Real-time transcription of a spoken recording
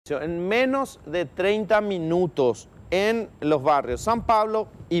hecho en menos de 30 minutos en los barrios San Pablo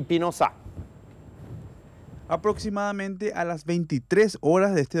y Pinozá. Aproximadamente a las 23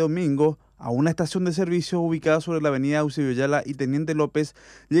 horas de este domingo, a una estación de servicio ubicada sobre la avenida Eusebio y Teniente López,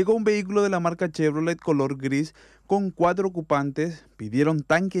 llegó un vehículo de la marca Chevrolet color gris con 4 ocupantes, pidieron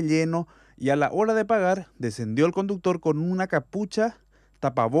tanque lleno y a la hora de pagar descendió el conductor con una capucha,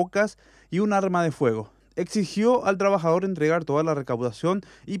 tapabocas y un arma de fuego. Exigió al trabajador entregar toda la recaudación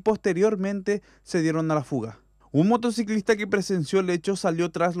y posteriormente se dieron a la fuga. Un motociclista que presenció el hecho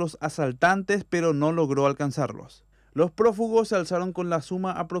salió tras los asaltantes, pero no logró alcanzarlos. Los prófugos se alzaron con la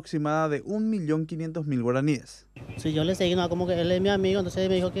suma aproximada de 1.500.000 guaraníes. Sí, yo le seguí, no, como que él es mi amigo, entonces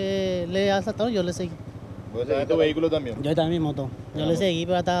me dijo que le asaltaron, yo le seguí. ¿Vos seguís tu vehículo también? Yo también mi moto. Yo le seguí,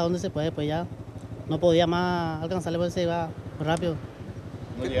 pero hasta donde se puede, pues ya no podía más alcanzarle, porque se iba rápido.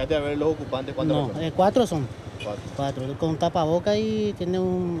 ¿No llegaste a ver los ocupantes? ¿Cuántos No, 4 son. Cuatro. 4, con tapaboca y tiene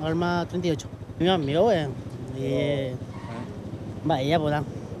un arma 38. Mi amigo, güey. Vaya, pues.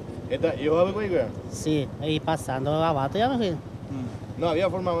 ¿Y vos sabés cuál? Sí, ahí pasando abajo ya me fui. No había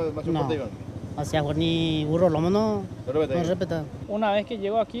forma más No. importante. Hacia ni burro lomo no respetaba. Una vez que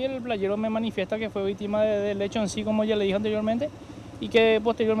llego aquí, el playero me manifiesta que fue víctima del hecho en sí, como ya le dije anteriormente, y que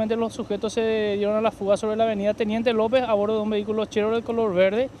posteriormente los sujetos se dieron a la fuga sobre la avenida Teniente López a bordo de un vehículo Chevrolet color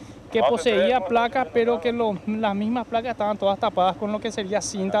verde que poseía placas, pero que las mismas placas estaban todas tapadas con lo que sería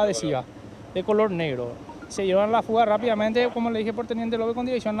cinta adhesiva de color negro. Se dieron a la fuga rápidamente, como le dije, por Teniente López con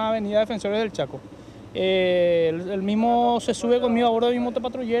dirección a la avenida Defensores del Chaco. El mismo se sube conmigo a bordo de mi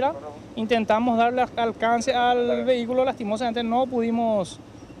motopatrullera. Intentamos darle alcance al vehículo, lastimosamente no pudimos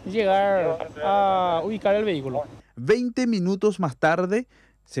llegar a ubicar el vehículo. 20 minutos más tarde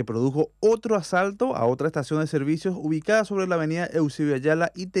se produjo otro asalto a otra estación de servicios ubicada sobre la avenida Eusebio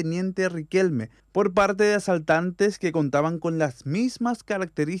y Teniente Riquelme por parte de asaltantes que contaban con las mismas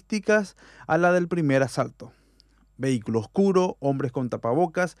características a la del primer asalto. Vehículo oscuro, hombres con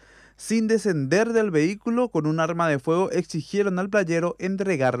tapabocas, sin descender del vehículo con un arma de fuego exigieron al playero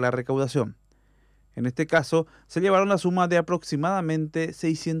entregar la recaudación. En este caso se llevaron la suma de aproximadamente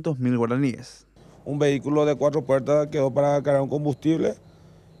 600.000 guaraníes. Un vehículo de 4 puertas quedó para cargar un combustible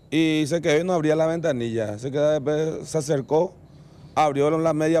y se quedó y no abría la ventanilla. Después se acercó, abrió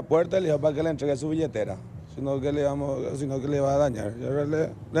la media puerta y le dijo para que le entregue su billetera, sino que le iba a dañar. Yo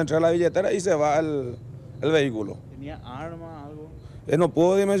le entregué la billetera y se va el vehículo. ¿Tenía arma, algo? No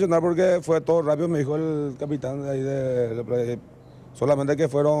pudo dimensionar porque fue todo rápido, me dijo el capitán de ahí solamente que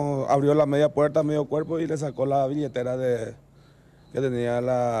abrió la media puerta, medio cuerpo y le sacó la billetera que tenía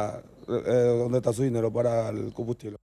donde está su dinero para el combustible.